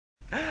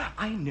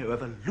I know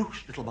of a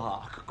louche little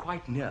bar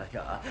quite near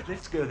here.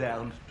 Let's go there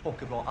and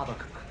talk of your other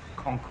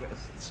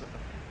conquests.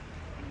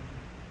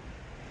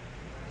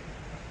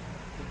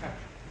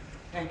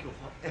 Thank you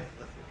for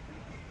everything.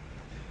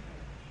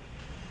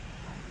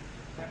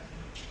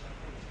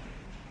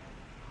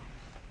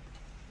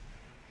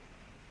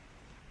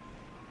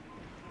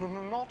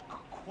 Not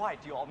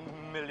quite your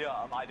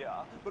milieu, my dear,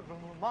 but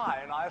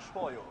mine, I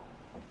assure you.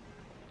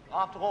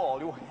 After all,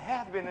 you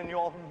have been in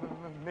your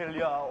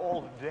milieu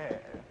all day.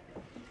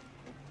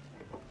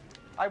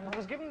 I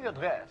was given the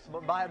address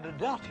by a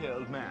dirty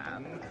old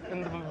man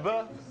in the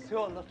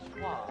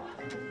Berthe-sur-le-Toit.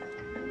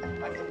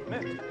 I'm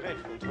most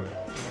grateful to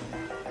him.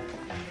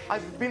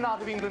 I've been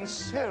out of England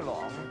so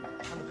long,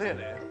 and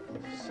really,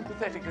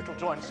 sympathetic little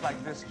joints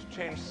like this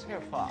change so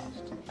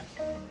fast.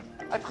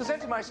 I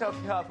presented myself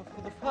here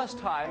for the first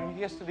time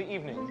yesterday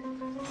evening,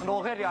 and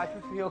already I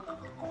feel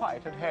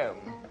quite at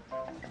home.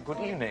 Good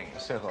evening,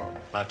 Cyril.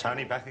 Now,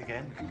 Tony, back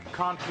again?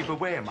 Can't keep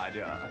away, my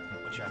dear.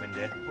 What you having,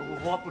 dear?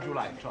 What would you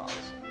like, Charles?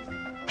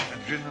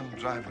 A gin and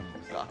Dryden.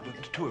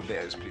 Two of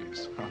those,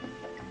 please.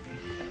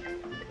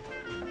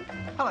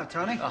 Hello,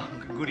 Tony.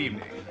 Good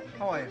evening.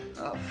 How are you?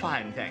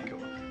 Fine, thank you.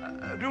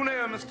 Do you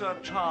know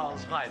Mr.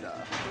 Charles Ryder,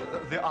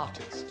 the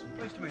artist?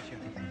 Pleased to meet you.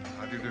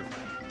 How do you do?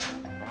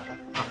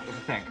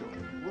 Thank you.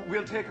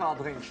 We'll take our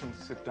drinks and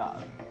sit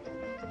down.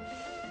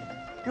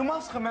 You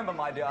must remember,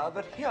 my dear,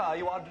 that here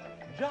you are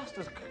just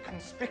as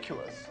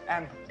conspicuous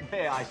and,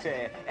 may I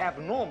say,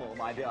 abnormal,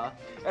 my dear,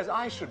 as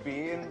I should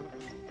be in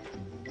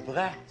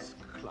Brat's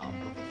Club.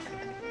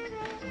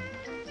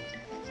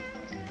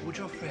 Would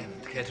your friend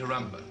care to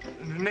rumble?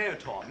 No,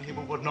 Tom, he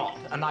would not,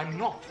 and I'm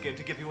not going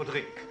to give you a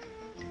drink.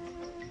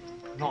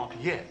 Not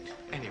yet,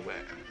 anyway.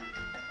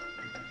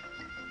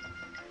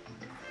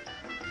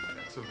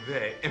 That's a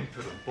very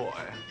impudent boy.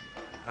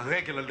 A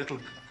regular little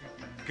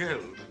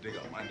gold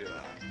digger, my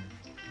dear.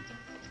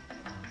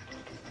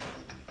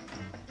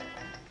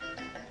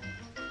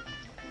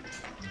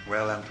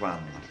 Well,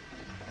 Antoine,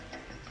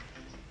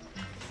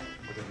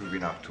 what have you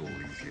been up to all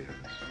these years?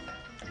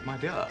 My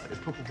dear, it's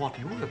what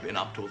you have been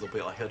up to that we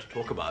are here to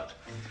talk about.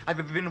 I've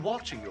been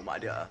watching you, my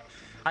dear.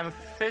 I'm a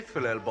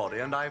faithful old body,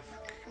 and I've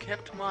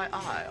kept my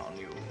eye on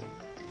you.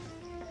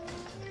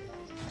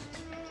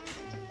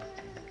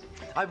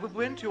 I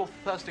went to your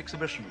first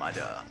exhibition, my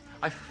dear.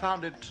 I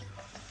found it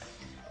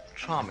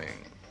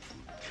charming.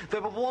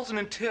 There was an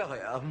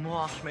interior of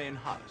Marchmain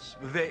House.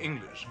 Very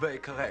English, very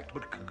correct,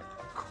 but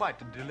quite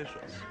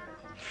delicious.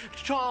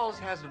 Charles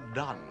has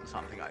done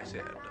something, I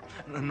said.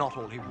 Not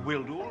all he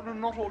will do,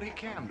 not all he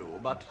can do,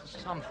 but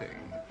something.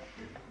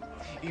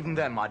 Even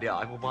then, my dear,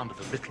 I wondered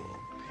a little.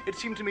 It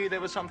seemed to me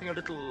there was something a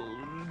little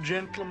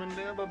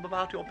gentlemanly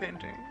about your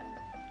painting.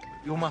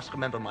 You must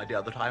remember, my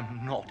dear, that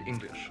I'm not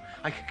English.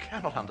 I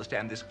cannot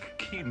understand this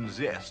keen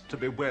zest to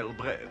be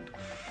well-bred.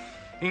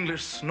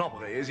 English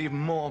snobbery is even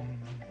more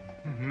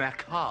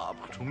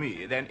macabre to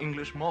me than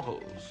English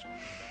morals.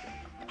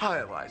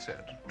 However, I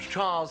said,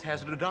 Charles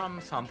has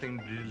done something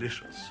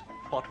delicious.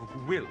 What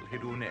will he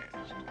do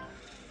next?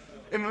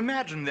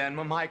 Imagine, then,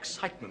 my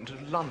excitement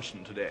at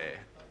luncheon today.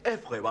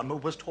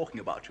 Everyone was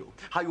talking about you.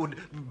 How you'd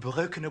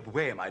broken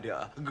away, my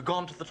dear,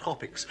 gone to the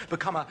tropics,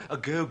 become a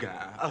Gauguin,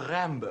 a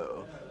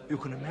Rambo. You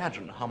can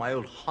imagine how my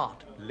old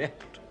heart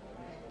leapt.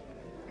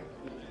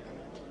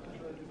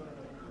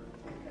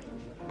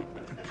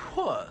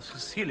 Poor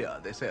Cecilia,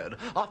 they said.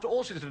 After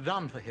all she's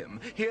done for him,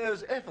 he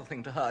owes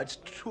everything to her. It's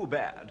too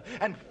bad.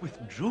 And with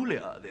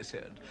Julia, they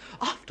said,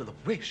 after the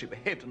way she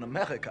behaved in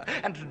America,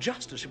 and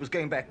just as she was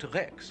going back to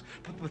Rex.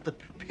 But with the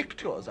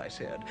pictures, I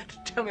said,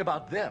 tell me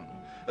about them.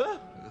 Oh,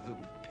 the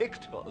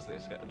pictures, they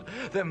said.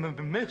 They're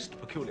most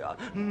peculiar.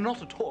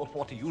 Not at all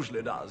what he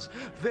usually does.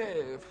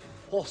 Very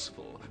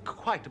forceful,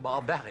 quite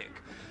barbaric.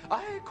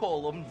 I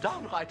call them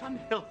downright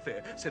unhealthy,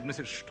 said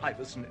Mrs.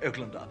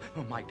 Stuyvesant-Oaklander.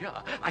 Oh, my dear,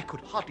 I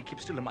could hardly keep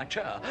still in my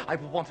chair. I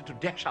wanted to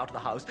dash out of the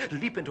house,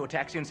 leap into a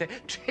taxi and say,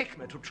 take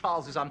me to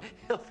Charles's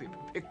unhealthy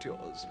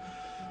pictures.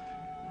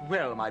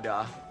 Well, my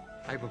dear,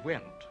 I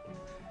went.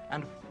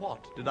 And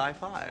what did I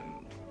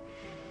find?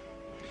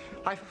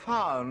 I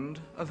found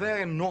a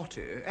very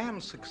naughty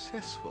and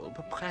successful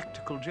but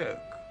practical joke.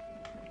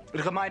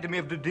 It reminded me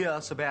of the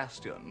dear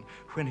Sebastian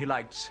when he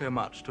liked so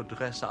much to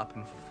dress up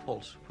in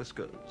false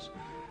whiskers.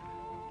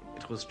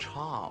 It was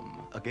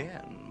charm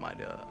again, my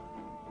dear.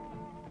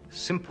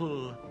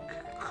 Simple,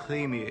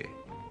 creamy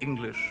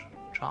English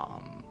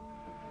charm.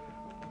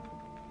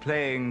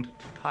 Playing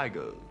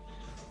tigers.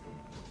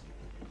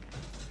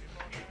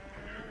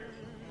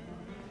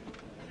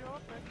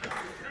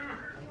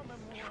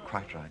 You're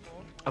quite right.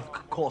 Of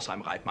course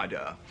I'm right, my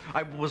dear.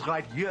 I was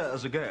right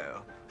years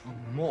ago.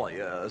 More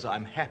years,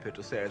 I'm happy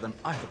to say, than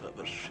either of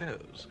us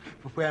shows.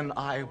 When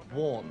I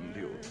warned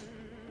you.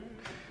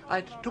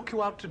 I took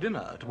you out to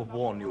dinner to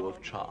warn you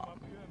of charm.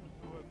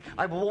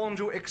 I warned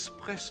you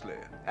expressly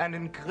and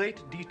in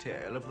great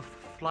detail of the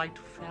Flight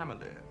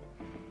family.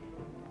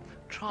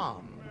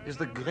 Charm is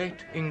the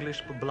great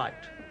English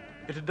blight.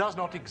 It does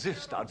not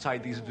exist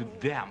outside these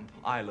damp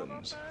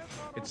islands.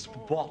 It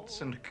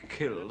spots and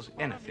kills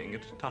anything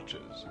it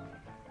touches.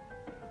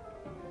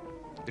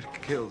 It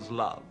kills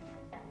love.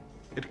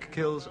 It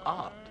kills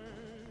art.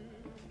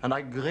 And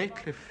I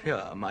greatly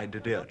fear, my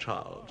dear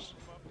Charles,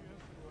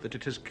 that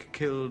it has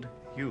killed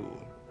you.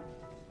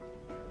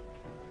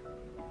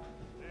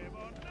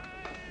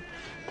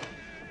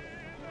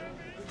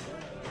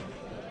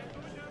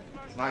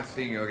 It's nice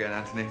seeing you again,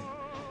 Anthony.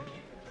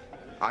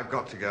 I've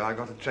got to go. I've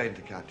got a train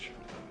to catch.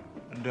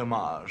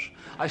 Dommage.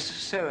 I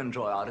so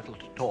enjoy our little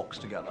talks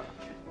together.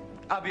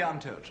 A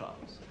bientôt,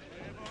 Charles.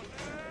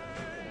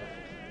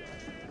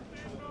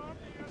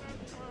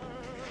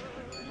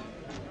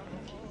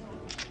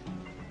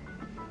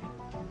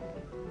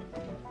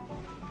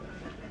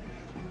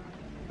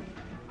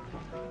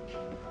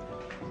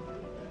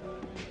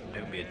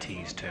 Don't be a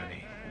tease,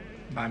 Tony.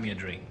 Buy me a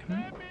drink.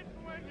 Hmm?